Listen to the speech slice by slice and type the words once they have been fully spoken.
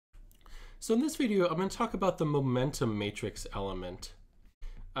So in this video, I'm going to talk about the momentum matrix element.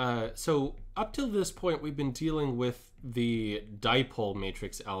 So up till this point, we've been dealing with the dipole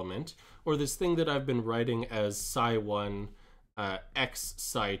matrix element, or this thing that I've been writing as psi1 x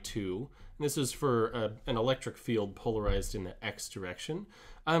psi2. And this is for an electric field polarized in the x direction.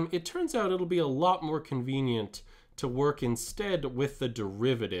 It turns out it'll be a lot more convenient to work instead with the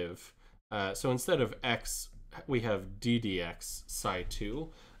derivative. So instead of x, we have d dx psi2.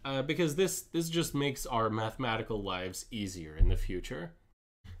 Because this just makes our mathematical lives easier in the future.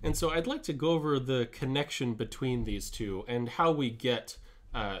 And so I'd like to go over the connection between these two and how we get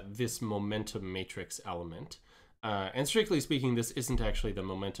this momentum matrix element. And strictly speaking, this isn't actually the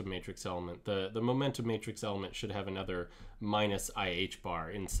momentum matrix element. The momentum matrix element should have another minus IH bar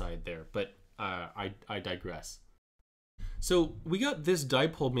inside there, but I digress. So we got this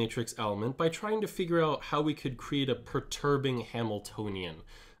dipole matrix element by trying to figure out how we could create a perturbing Hamiltonian.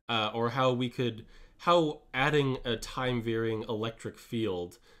 Or how adding a time-varying electric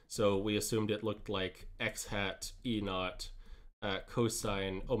field, so we assumed it looked like x hat E naught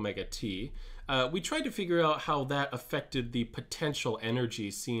cosine omega t. We tried to figure out how that affected the potential energy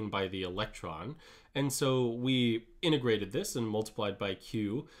seen by the electron. And so we integrated this and multiplied by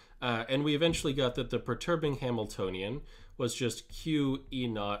q. And we eventually got that the perturbing Hamiltonian was just q E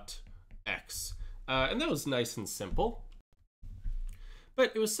naught x. And that was nice and simple.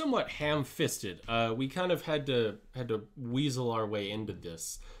 But it was somewhat ham-fisted. We kind of had to weasel our way into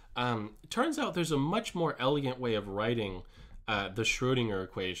this. It turns out there's a much more elegant way of writing the Schrodinger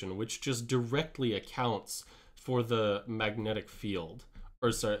equation, which just directly accounts for the magnetic field,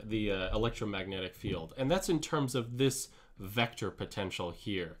 or sorry, the electromagnetic field. And that's in terms of this vector potential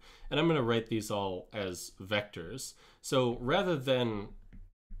here. And I'm going to write these all as vectors. So rather than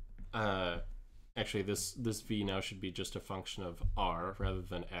actually, this v now should be just a function of r rather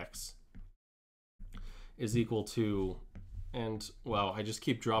than x, is equal to, and wow, I just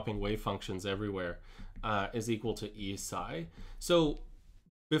keep dropping wave functions everywhere, is equal to E psi. So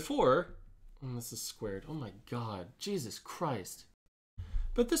before, this is squared, oh my god, Jesus Christ.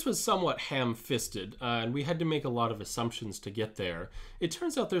 But this was somewhat ham-fisted, and we had to make a lot of assumptions to get there. It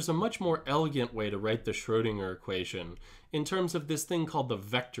turns out there's a much more elegant way to write the Schrodinger equation in terms of this thing called the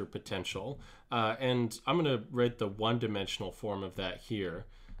vector potential. And I'm going to write the one-dimensional form of that here.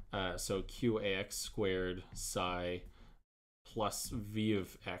 So qax squared psi plus v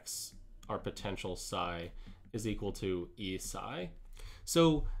of x, our potential psi, is equal to E psi.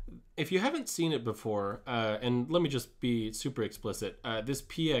 So if you haven't seen it before, and let me just be super explicit, this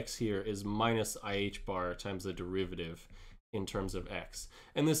px here is minus IH bar times the derivative in terms of x.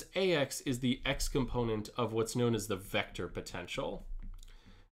 And this ax is the x component of what's known as the vector potential.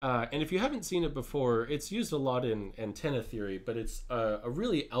 And if you haven't seen it before, it's used a lot in antenna theory, but it's a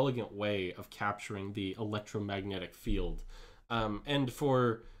really elegant way of capturing the electromagnetic field. And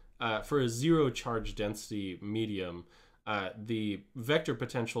for a zero charge density medium, the vector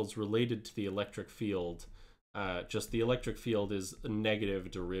potential is related to the electric field. Just the electric field is a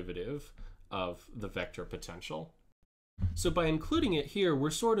negative derivative of the vector potential. So by including it here,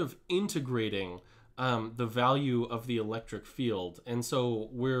 we're sort of integrating the value of the electric field. And so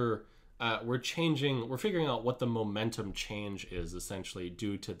we're figuring out what the momentum change is essentially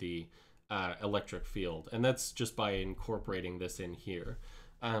due to the electric field. And that's just by incorporating this in here.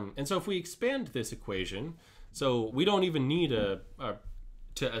 And so if we expand this equation, so we don't even need to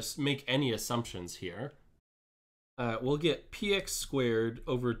make any assumptions here. We'll get px squared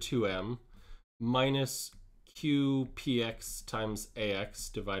over 2m minus qpx times ax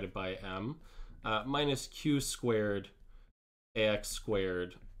divided by m minus q squared ax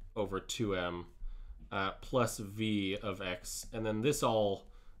squared over 2m plus v of x. And then this all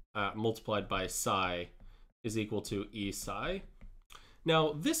multiplied by psi is equal to E psi.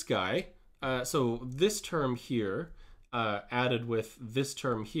 Now this guy, so this term here added with this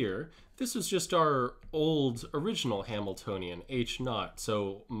term here, this is just our old original Hamiltonian, h naught.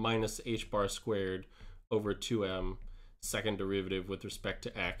 So minus h bar squared over 2m, second derivative with respect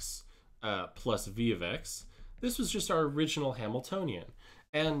to x, plus v of x. This was just our original Hamiltonian.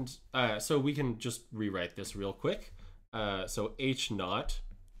 And so we can just rewrite this real quick. So h naught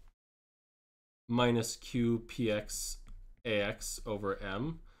minus q px ax over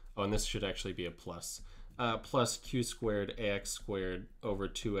m. Oh, and this should actually be a plus. Plus q squared ax squared over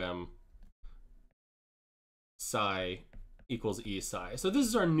 2m psi equals E psi. So this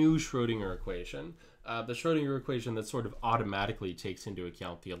is our new Schrodinger equation. The Schrodinger equation that sort of automatically takes into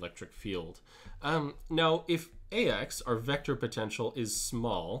account the electric field. Now, if ax, our vector potential, is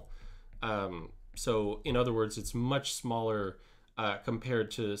small, so in other words, it's much smaller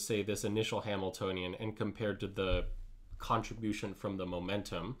compared to, say, this initial Hamiltonian and compared to the contribution from the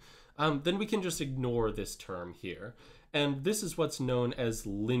momentum, then we can just ignore this term here. And this is what's known as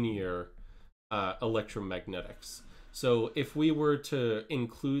linear electromagnetics. So if we were to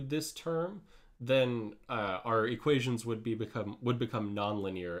include this term, then our equations would become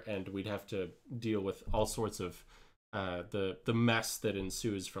nonlinear, and we'd have to deal with all sorts of the mess that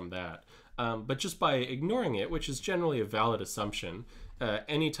ensues from that. But just by ignoring it, which is generally a valid assumption,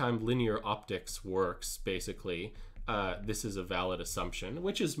 anytime linear optics works, basically, this is a valid assumption,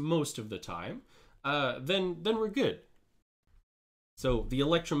 which is most of the time, then we're good. So the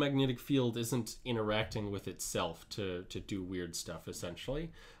electromagnetic field isn't interacting with itself to do weird stuff,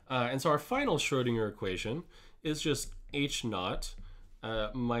 essentially. And so our final Schrodinger equation is just H naught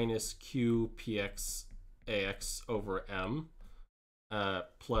minus Q px ax over m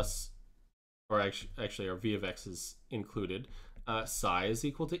plus, or actually our v of x is included, psi is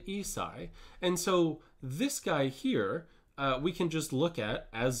equal to E psi. And so this guy here, we can just look at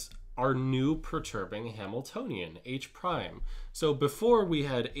as our new perturbing Hamiltonian, H prime. So before we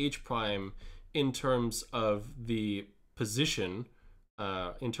had H prime in terms of the position,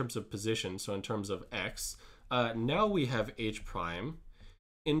 so in terms of x, now we have H prime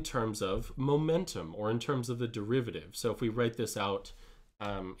in terms of momentum, or in terms of the derivative. So if we write this out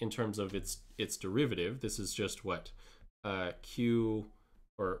in terms of its derivative, this is just what? Q,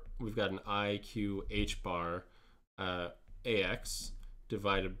 or we've got an I Q H bar AX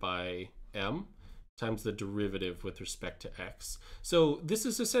divided by m times the derivative with respect to x. So this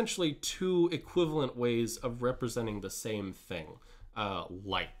is essentially two equivalent ways of representing the same thing,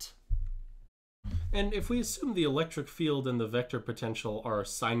 light. And if we assume the electric field and the vector potential are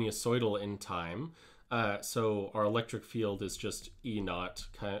sinusoidal in time, so our electric field is just E naught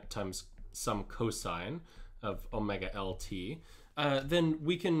times some cosine of omega LT, then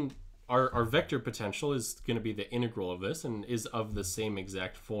we can, our vector potential is going to be the integral of this and is of the same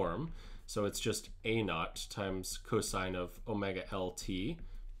exact form. So it's just A naught times cosine of omega LT.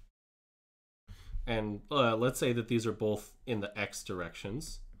 And let's say that these are both in the x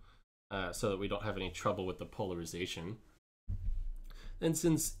directions, so that we don't have any trouble with the polarization. And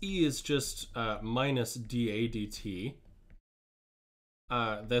since E is just minus dA dt,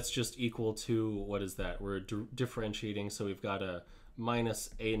 that's just equal to, what is that? We're differentiating, so we've got a minus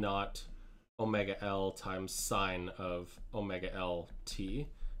A naught omega L times sine of omega LT,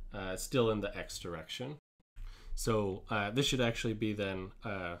 still in the x direction. So this should actually be then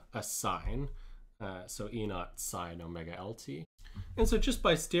a sine, so E naught sine omega LT. And so just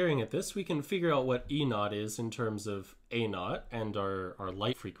by staring at this, we can figure out what E naught is in terms of A naught and our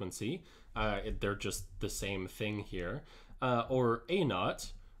light frequency. They're just the same thing here. Or A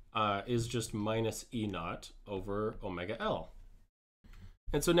naught is just minus E naught over omega L.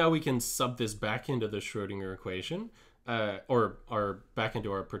 And so now we can sub this back into the Schrodinger equation, or back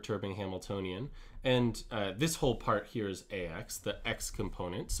into our perturbing Hamiltonian. And this whole part here is AX, the X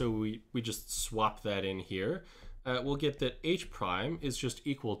component. So we just swap that in here. We'll get that H prime is just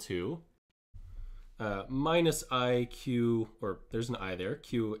equal to minus I Q, or there's an I there,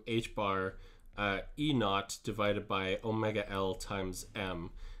 Q H bar E naught divided by omega L times M.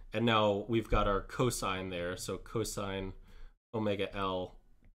 And now we've got our cosine there, so cosine omega L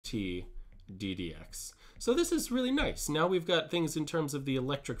T ddx. So this is really nice. Now we've got things in terms of the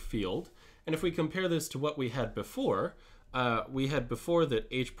electric field. And if we compare this to what we had before that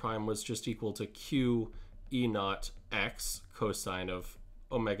H prime was just equal to Q E naught X cosine of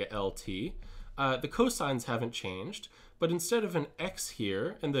omega LT. The cosines haven't changed, but instead of an X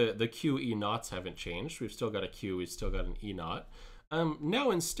here, and the Q E naughts haven't changed, we've still got a Q, we've still got an E naught.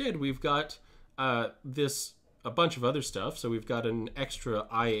 Now instead we've got a bunch of other stuff. So we've got an extra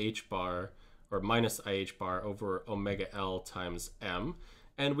IH bar, or minus IH bar over omega L times M.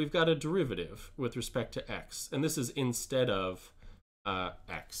 And we've got a derivative with respect to X. And this is instead of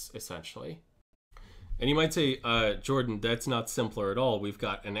X, essentially. And you might say, Jordan, that's not simpler at all. We've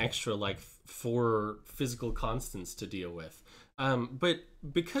got an extra, like, 4 physical constants to deal with. But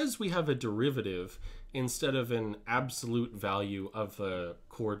because we have a derivative instead of an absolute value of the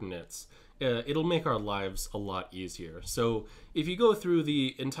coordinates, it'll make our lives a lot easier. So if you go through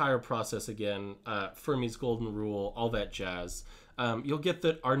the entire process again, Fermi's golden rule, all that jazz, you'll get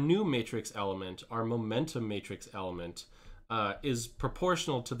that our new matrix element, our momentum matrix element, is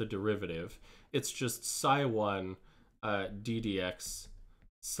proportional to the derivative. It's just psi1 ddx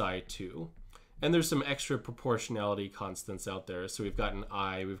psi2. And there's some extra proportionality constants out there. So we've got an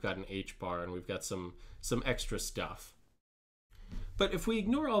I, we've got an H bar, and we've got some extra stuff. But if we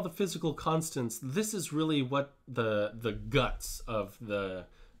ignore all the physical constants, this is really what the guts of the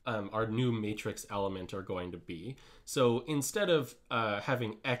our new matrix element are going to be. So instead of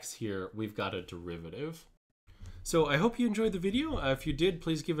having x here, we've got a derivative. So I hope you enjoyed the video. If you did,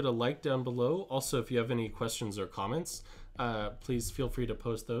 please give it a like down below. Also, if you have any questions or comments, please feel free to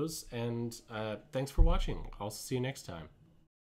post those. And thanks for watching. I'll see you next time.